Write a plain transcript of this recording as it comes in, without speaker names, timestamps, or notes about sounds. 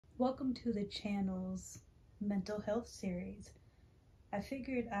Welcome to the channel's mental health series. I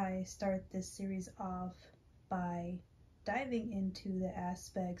figured I start this series off by diving into the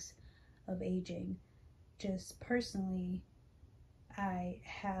aspects of aging. Just personally, I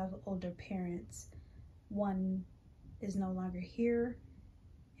have older parents. One is no longer here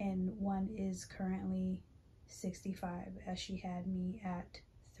and one is currently 65 as she had me at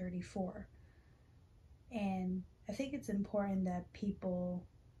 34. And I think it's important that people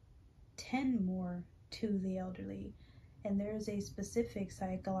tend more to the elderly, and there is a specific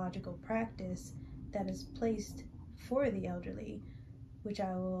psychological practice that is placed for the elderly, which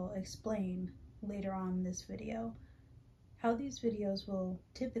I will explain later on in this video. How these videos will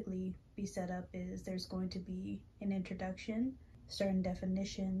typically be set up is there's going to be an introduction, certain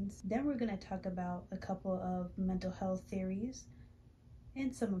definitions, then we're going to talk about a couple of mental health theories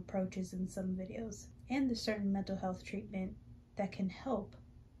and some approaches in some videos, and the certain mental health treatment that can help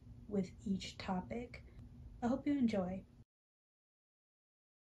with each topic. I hope you enjoy.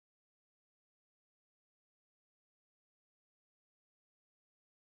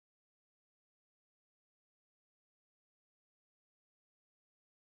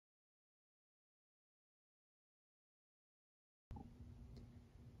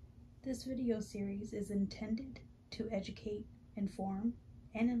 This video series is intended to educate, inform,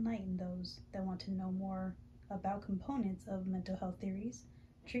 and enlighten those that want to know more about components of mental health theories,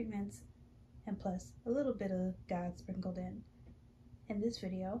 treatments, and plus a little bit of God sprinkled in. In this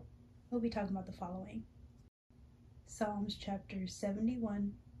video, we'll be talking about the following. Psalms chapter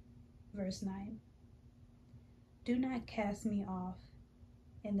 71, verse 9. Do not cast me off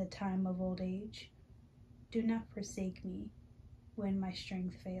in the time of old age. Do not forsake me when my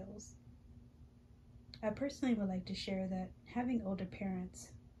strength fails. I personally would like to share that having older parents,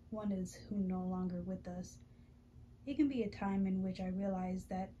 one is who no longer with us, it can be a time in which I realize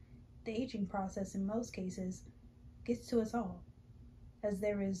that the aging process in most cases gets to us all, as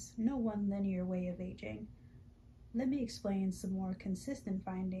there is no one linear way of aging. Let me explain some more consistent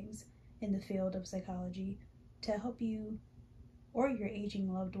findings in the field of psychology to help you or your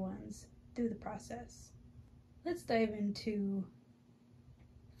aging loved ones through the process. Let's dive into,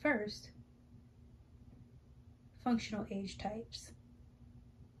 first, functional age types.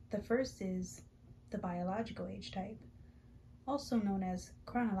 The first is the biological age type, also known as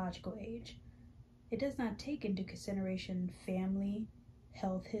chronological age. It does not take into consideration family,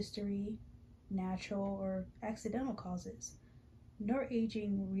 health history, natural or accidental causes, nor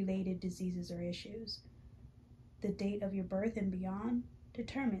aging-related diseases or issues. The date of your birth and beyond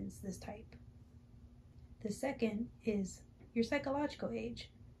determines this type. The second is your psychological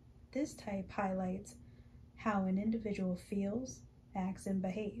age. This type highlights how an individual feels, acts, and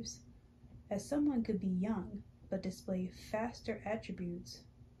behaves, as someone could be young but display faster attributes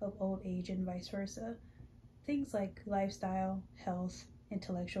of old age and vice versa. Things like lifestyle, health,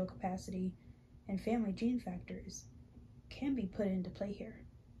 intellectual capacity, and family gene factors can be put into play here.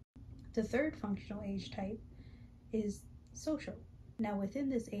 The third functional age type is social. Now within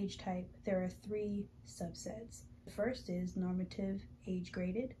this age type, there are three subsets. The first is normative age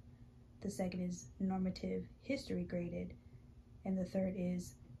graded, the second is normative history graded, and the third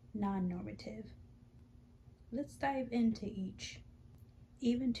is non-normative. Let's dive into each.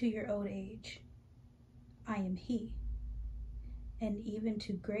 Even to your old age, I am he, and even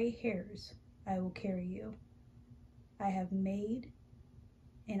to gray hairs I will carry you. I have made,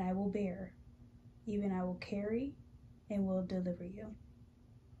 and I will bear, even I will carry, and will deliver you.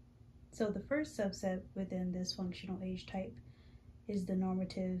 So the first subset within this functional age type is the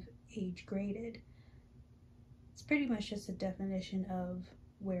normative age graded. It's pretty much just a definition of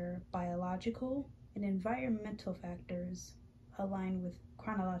where biological and environmental factors align with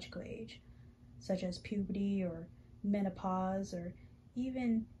chronological age, such as puberty or menopause or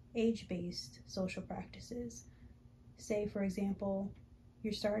even age-based social practices. Say, for example,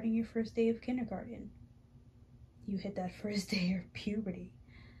 you're starting your first day of kindergarten. You hit that first day of puberty.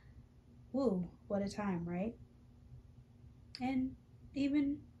 Woo, what a time, right? And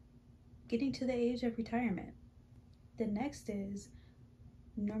even getting to the age of retirement. The next is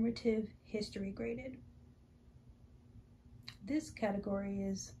normative history graded. This category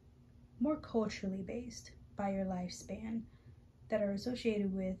is more culturally based by your lifespan that are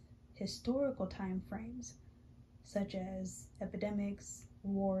associated with historical time frames, such as epidemics,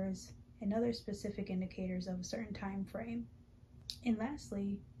 wars, and other specific indicators of a certain time frame. And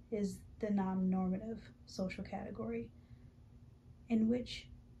lastly is the non-normative social category, in which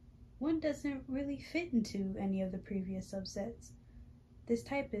one doesn't really fit into any of the previous subsets. This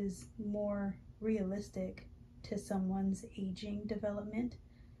type is more realistic to someone's aging development,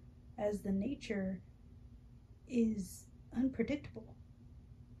 as the nature is unpredictable.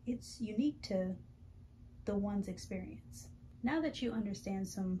 It's unique to the one's experience. Now that you understand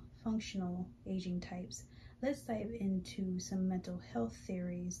some functional aging types, let's dive into some mental health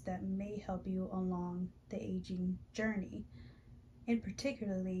theories that may help you along the aging journey, and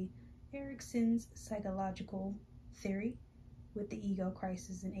particularly Erikson's psychological theory with the ego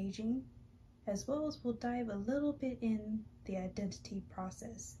crisis in aging, as well as we'll dive a little bit in the identity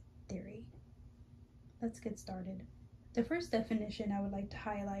process theory. Let's get started. The first definition I would like to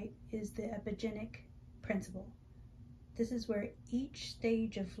highlight is the epigenetic principle. This is where each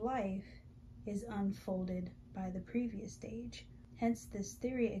stage of life is unfolded by the previous stage. Hence, this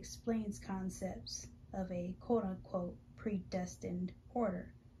theory explains concepts of a quote-unquote predestined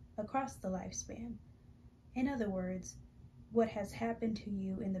order across the lifespan. In other words, what has happened to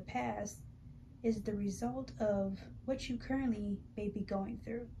you in the past is the result of what you currently may be going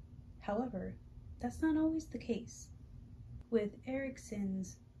through. However, that's not always the case. With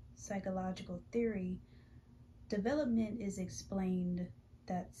Erikson's psychological theory, development is explained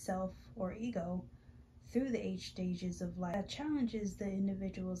that self or ego through the age stages of life that challenges the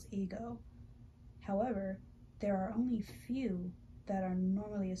individual's ego. However, there are only few that are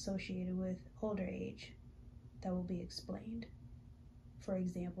normally associated with older age that will be explained. For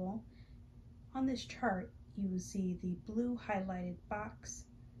example, on this chart, you will see the blue highlighted box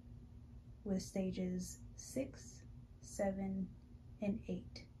with stages 6, 7, and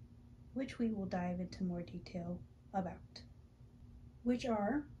 8, which we will dive into more detail about, which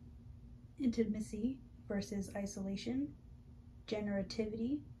are intimacy versus isolation,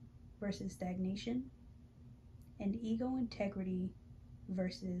 generativity versus stagnation, and ego integrity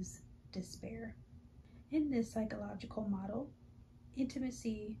versus despair. In this psychological model,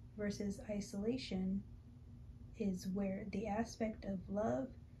 intimacy versus isolation is where the aspect of love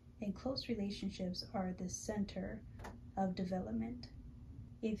and close relationships are the center of development.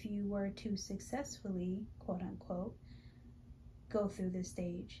 If you were to successfully, quote unquote, go through this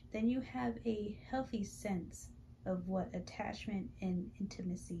stage, then you have a healthy sense of what attachment and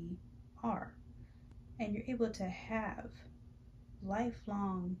intimacy are. And you're able to have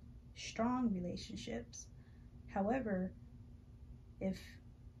lifelong, strong relationships. However, if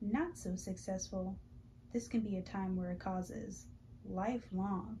not so successful, this can be a time where it causes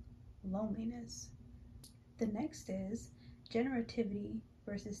lifelong loneliness. The next is generativity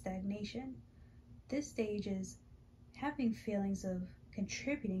versus stagnation. This stage is having feelings of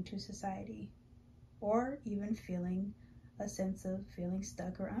contributing to society, or even feeling a sense of feeling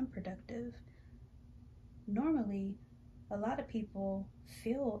stuck or unproductive. Normally, a lot of people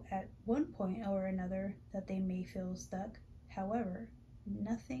feel at one point or another that they may feel stuck. However,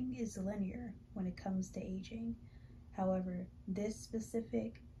 nothing is linear when it comes to aging. However, this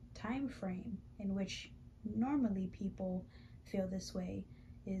specific time frame in which normally people feel this way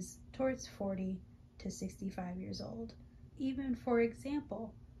is towards 40 to 65 years old. Even for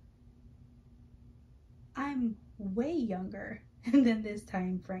example, I'm way younger than this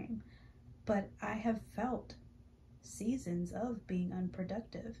time frame, but I have felt seasons of being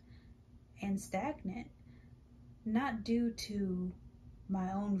unproductive and stagnant, not due to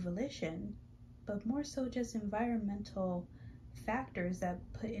my own volition, but more so just environmental factors that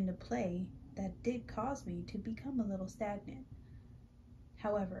put into play that did cause me to become a little stagnant.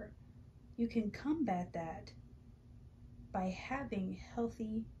 However, you can combat that by having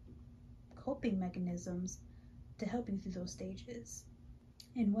healthy coping mechanisms to help you through those stages.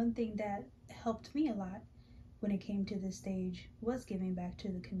 And one thing that helped me a lot when it came to this stage was giving back to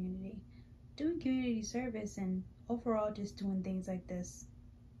the community, doing community service, and overall just doing things like this,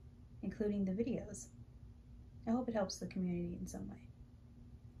 including the videos. I hope it helps the community in some way.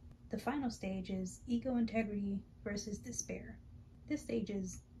 The final stage is ego integrity versus despair. This stage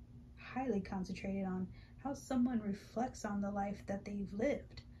is highly concentrated on how someone reflects on the life that they've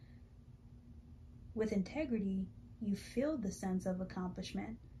lived. With integrity, you feel the sense of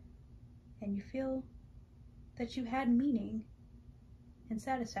accomplishment, and you feel that you had meaning and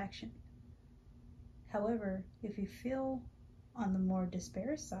satisfaction. However, if you feel on the more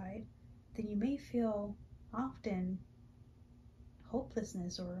despair side, then you may feel often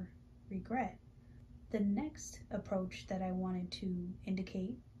hopelessness or regret. The next approach that I wanted to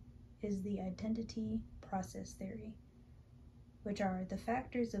indicate is the identity process theory, which are the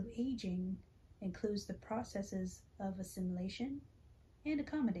factors of aging includes the processes of assimilation and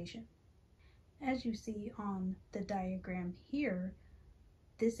accommodation. As you see on the diagram here,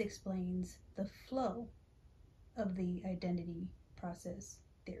 this explains the flow of the identity process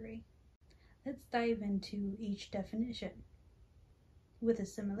theory. Let's dive into each definition. With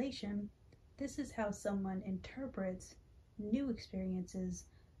assimilation, this is how someone interprets new experiences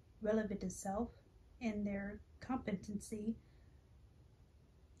relevant to self and their competency.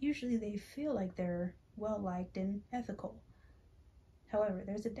 Usually they feel like they're well-liked and ethical. However,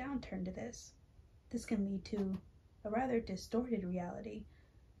 there's a downturn to this. This can lead to a rather distorted reality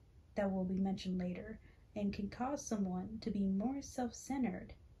that will be mentioned later and can cause someone to be more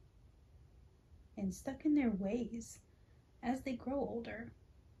self-centered and stuck in their ways as they grow older.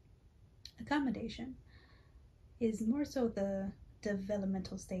 Accommodation is more so the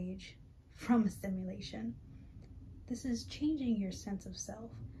developmental stage from assimilation. This is changing your sense of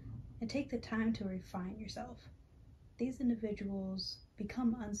self and take the time to refine yourself. These individuals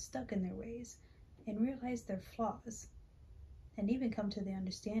become unstuck in their ways and realize their flaws and even come to the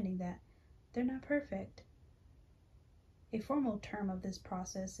understanding that they're not perfect. A formal term of this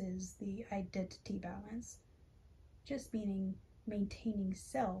process is the identity balance, just meaning maintaining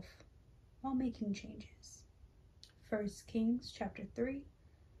self while making changes. 1 Kings chapter 3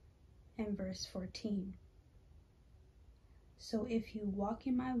 and verse 14. So if you walk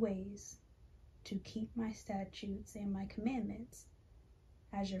in my ways to keep my statutes and my commandments,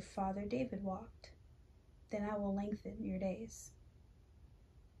 as your father David walked, then I will lengthen your days.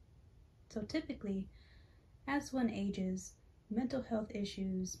 So typically, as one ages, mental health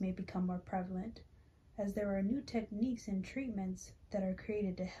issues may become more prevalent, as there are new techniques and treatments that are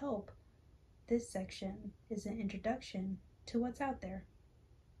created to help. This section is an introduction to what's out there.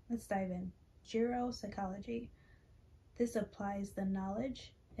 Let's dive in. Geropsychology. This applies the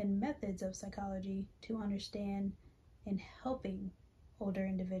knowledge and methods of psychology to understand and helping older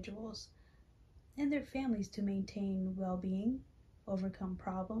individuals and their families to maintain well-being, overcome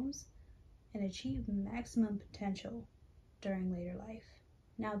problems, and achieve maximum potential during later life.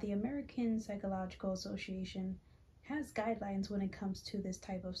 Now, the American Psychological Association has guidelines when it comes to this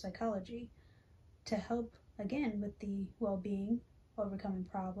type of psychology to help, again, with the well-being, overcoming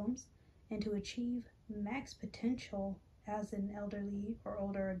problems, and to achieve max potential as an elderly or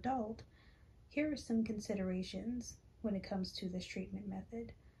older adult. Here are some considerations when it comes to this treatment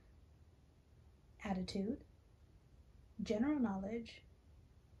method. Attitude, general knowledge,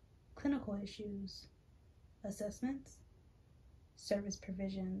 clinical issues, assessments, service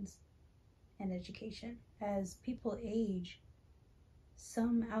provisions, and education. As people age,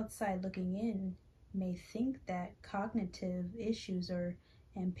 some outside looking in may think that cognitive issues or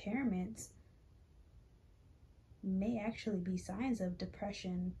impairments may actually be signs of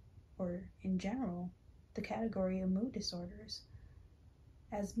depression or, in general, the category of mood disorders,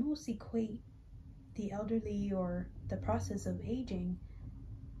 as most equate the elderly or the process of aging,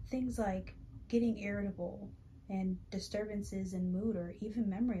 things like getting irritable and disturbances in mood or even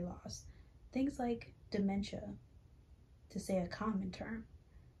memory loss, things like dementia, to say a common term.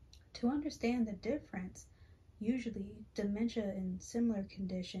 To understand the difference, usually dementia and similar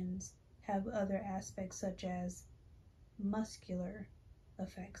conditions have other aspects such as muscular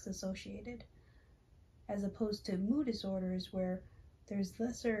effects associated, as opposed to mood disorders where there's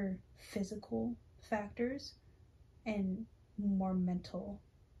lesser physical factors and more mental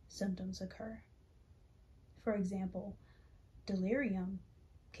symptoms occur. For example, delirium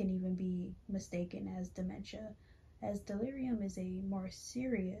can even be mistaken as dementia, as delirium is a more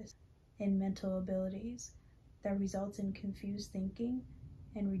serious in mental abilities that results in confused thinking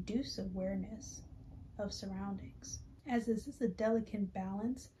and reduced awareness of surroundings. As this is a delicate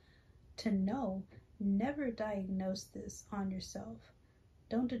balance to know, never diagnose this on yourself.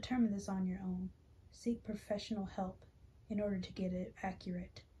 Don't determine this on your own. Seek professional help in order to get an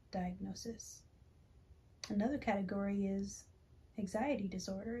accurate diagnosis. Another category is anxiety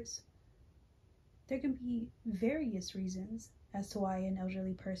disorders. There can be various reasons as to why an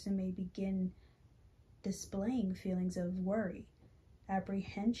elderly person may begin displaying feelings of worry,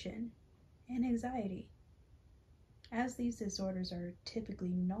 apprehension, and anxiety. As these disorders are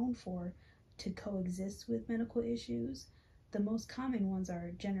typically known to coexist with medical issues, the most common ones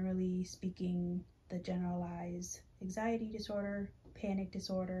are, generally speaking, the generalized anxiety disorder, panic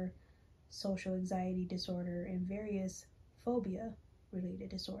disorder, social anxiety disorder, and various phobia-related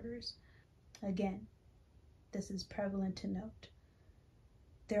disorders. Again, this is prevalent to note.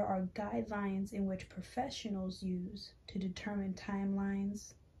 There are guidelines in which professionals use to determine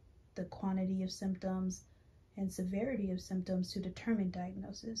timelines, the quantity of symptoms, and severity of symptoms to determine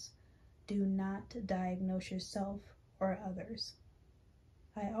diagnosis. Do not diagnose yourself or others.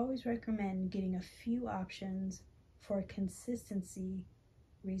 I always recommend getting a few options for consistency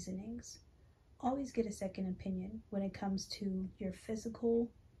reasonings. Always get a second opinion when it comes to your physical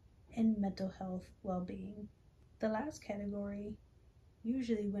and mental health well-being. The last category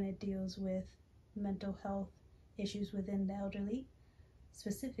usually when it deals with mental health issues within the elderly,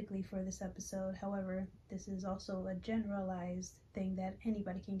 specifically for this episode. However, this is also a generalized thing that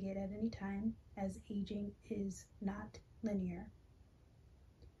anybody can get at any time, as aging is not linear.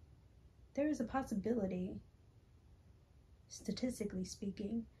 There is a possibility, statistically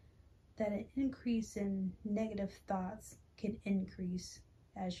speaking, that an increase in negative thoughts can increase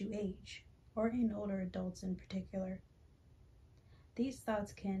as you age, or in older adults in particular. These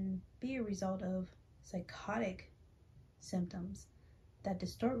thoughts can be a result of psychotic symptoms that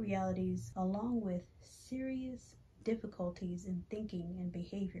distort realities, along with serious difficulties in thinking and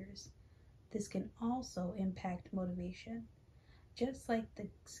behaviors. This can also impact motivation. Just like the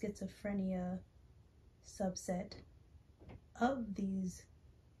schizophrenia subset of these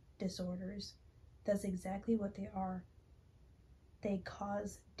disorders, that's exactly what they are. They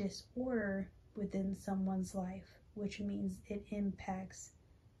cause disorder within someone's life, which means it impacts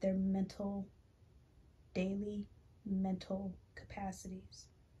their daily mental capacities.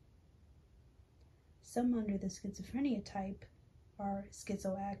 Some under the schizophrenia type are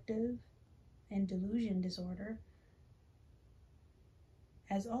schizoactive and delusion disorder,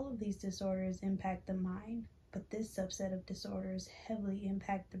 as all of these disorders impact the mind, but this subset of disorders heavily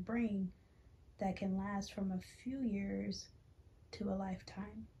impact the brain that can last from a few years to a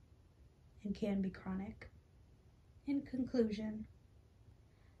lifetime and can be chronic. In conclusion,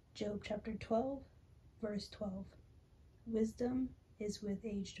 Job chapter 12, verse 12. Wisdom is with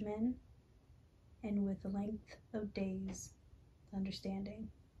aged men, and with length of days, understanding.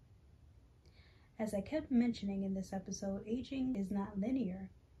 As I kept mentioning in this episode, aging is not linear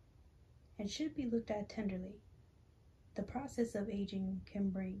and should be looked at tenderly. The process of aging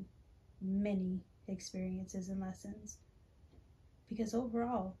can bring many experiences and lessons, because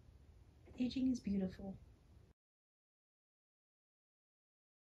overall, aging is beautiful.